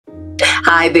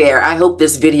Hi there. I hope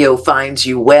this video finds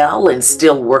you well and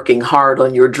still working hard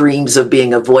on your dreams of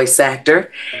being a voice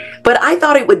actor. But I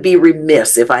thought it would be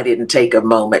remiss if I didn't take a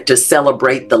moment to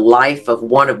celebrate the life of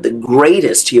one of the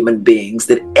greatest human beings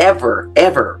that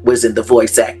ever was in the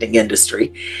voice acting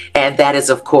industry. And that is,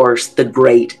 of course, the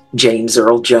great James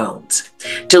Earl Jones.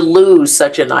 To lose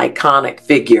such an iconic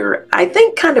figure, I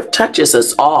think kind of touches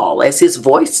us all, as his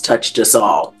voice touched us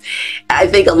all. I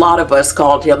think a lot of us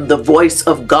called him the voice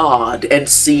of God and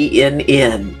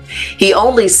CNN. He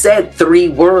only said 3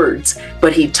 words,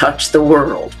 but he touched the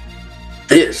world.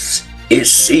 This is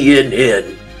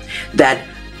CNN. That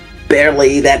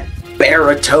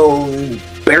baritone,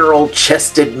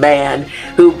 barrel-chested man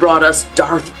who brought us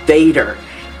Darth Vadar.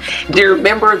 Do you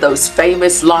remember those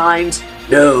famous lines?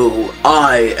 "No,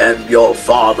 I am your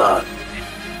father."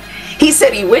 He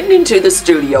said he went into the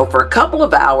studio for a couple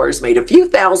of hours, made a few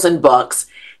 $1,000,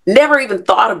 never even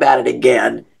thought about it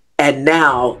again. And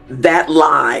now that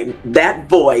line, that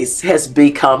voice has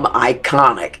become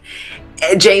iconic.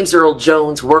 James Earl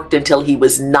Jones worked until he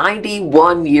was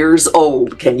 91 years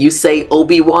old. Can you say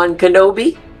Obi-Wan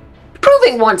Kenobi?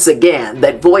 Proving once again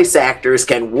that voice actors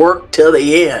can work till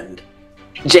the end.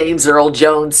 James Earl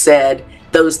Jones said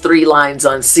those 3 lines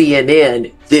on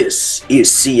CNN, "This is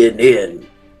CNN."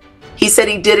 He said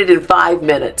he did it in 5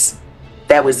 minutes.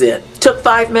 That was it. Took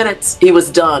 5 minutes. He was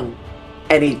done.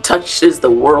 And he touches the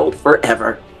world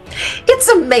forever. It's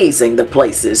amazing the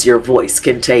places your voice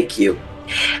can take you.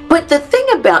 But the thing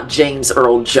about James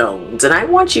Earl Jones, and I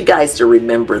want you guys to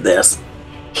remember this,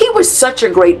 he was such a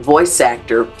great voice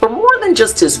actor for more than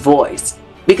just his voice,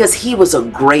 because he was a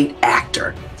great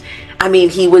actor. I mean,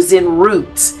 he was in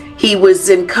Roots, he was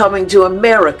in Coming to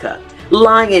America,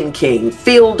 Lion King,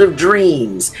 Field of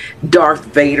Dreams,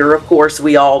 Darth Vadar, of course,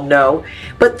 we all know.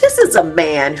 But this is a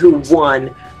man who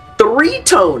won 3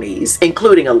 Tonys,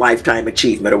 including a Lifetime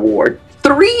Achievement Award,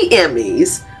 3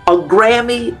 Emmys, a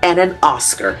Grammy, and an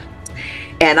Oscar.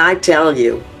 And I tell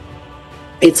you,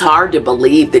 it's hard to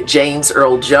believe that James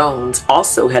Earl Jones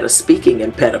also had a speaking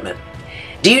impediment.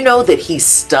 Do you know that he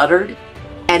stuttered?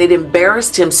 And it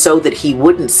embarrassed him so that he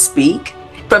wouldn't speak?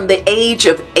 From the age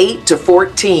of 8 to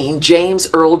 14, James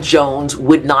Earl Jones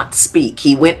would not speak.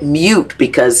 He went mute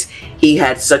because he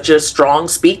had such a strong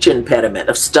speech impediment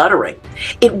of stuttering.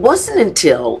 It wasn't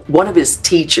until one of his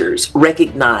teachers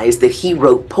recognized that he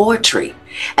wrote poetry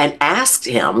and asked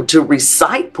him to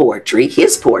recite poetry,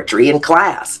 his poetry, in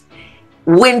class.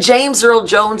 When James Earl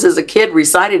Jones as a kid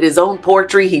recited his own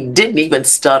poetry, he didn't even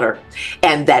stutter.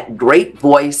 And that great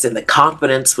voice and the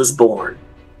confidence was born.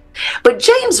 But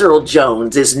James Earl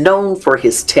Jones is known for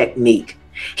his technique.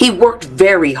 He worked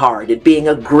very hard at being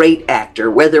a great actor,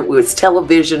 whether it was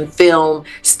television, film,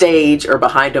 stage, or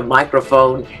behind a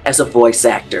microphone as a voice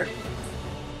actor.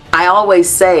 I always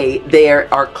say there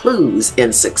are clues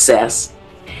in success.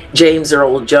 James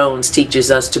Earl Jones teaches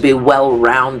us to be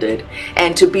well-rounded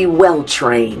and to be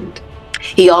well-trained.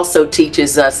 He also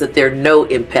teaches us that there are no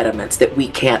impediments that we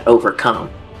can't overcome.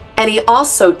 And he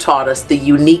also taught us the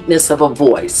uniqueness of a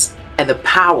voice and the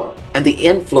power and the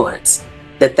influence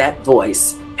that that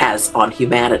voice has on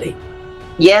humanity.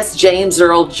 Yes, James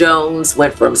Earl Jones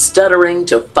went from stuttering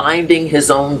to finding his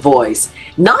own voice.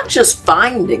 Not just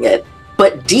finding it,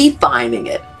 but defining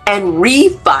it and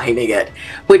refining it,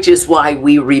 which is why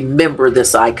we remember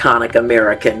this iconic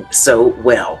American so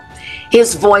well.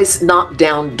 His voice knocked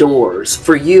down doors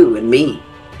for you and me.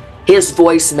 His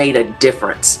voice made a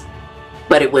difference.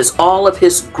 But it was all of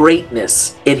his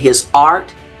greatness in his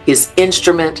art, his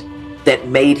instrument, that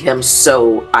made him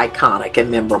so iconic and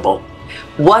memorable.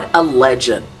 What a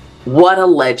legend. What a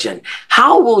legend.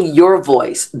 How will your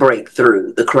voice break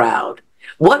through the crowd?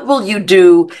 What will you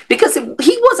do? Because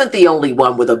he wasn't the only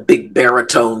one with a big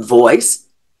baritone voice,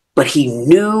 but he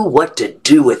knew what to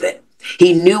do with it.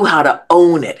 He knew how to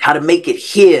own it, how to make it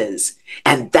his.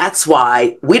 And that's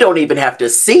why we don't even have to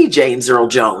see James Earl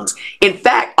Jones. In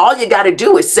fact, all you got to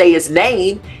do is say his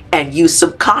name and you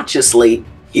subconsciously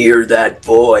hear that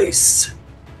voice.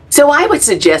 So I would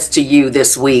suggest to you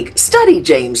this week, study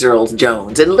James Earl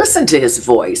Jones and listen to his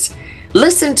voice.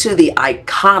 Listen to the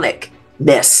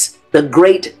iconicness, the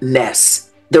greatness,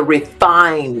 the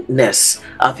refinedness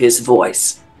of his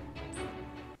voice.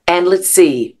 And let's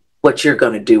see what you're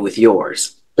going to do with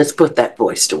yours. Let's put that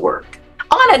voice to work.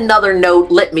 On another note,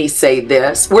 let me say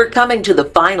this. We're coming to the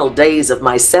final days of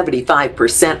my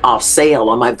 75% off sale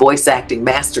on my voice acting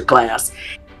masterclass.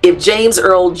 If James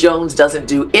Earl Jones doesn't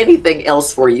do anything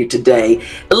else for you today,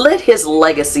 let his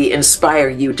legacy inspire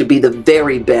you to be the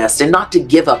very best and not to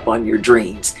give up on your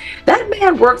dreams. That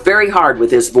man worked very hard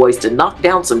with his voice to knock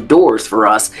down some doors for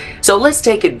us, so let's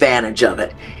take advantage of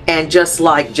it. And just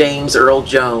like James Earl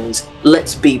Jones,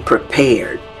 let's be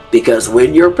prepared, because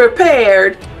when you're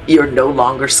prepared, you're no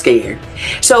longer scared.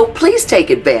 So please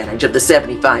take advantage of the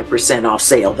 75% off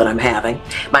sale that I'm having.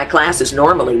 My class is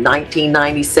normally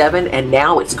 $19.97 and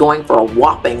now it's going for a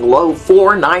whopping low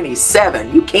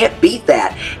 $4.97. You can't beat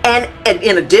that. And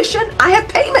in addition, I have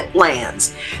payment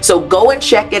plans. So go and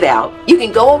check it out. You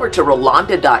can go over to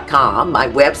Rolonda.com, my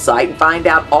website, and find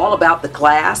out all about the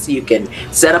class. You can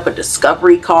set up a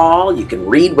discovery call. You can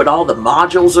read what all the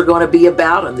modules are going to be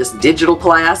about in this digital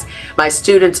class. My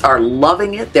students are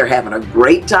loving it. They're having a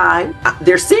great time.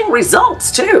 They're seeing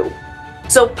results too.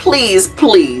 So please,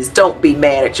 please don't be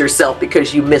mad at yourself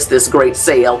because you missed this great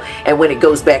sale. And when it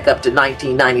goes back up to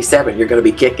 $19.97, you're going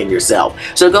to be kicking yourself.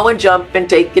 So go and jump and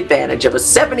take advantage of a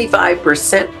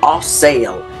 75% off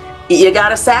sale. You got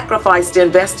to sacrifice to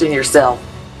invest in yourself.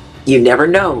 You never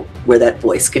know where that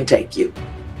voice can take you.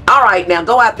 All right, now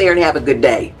go out there and have a good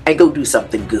day and go do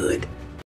something good.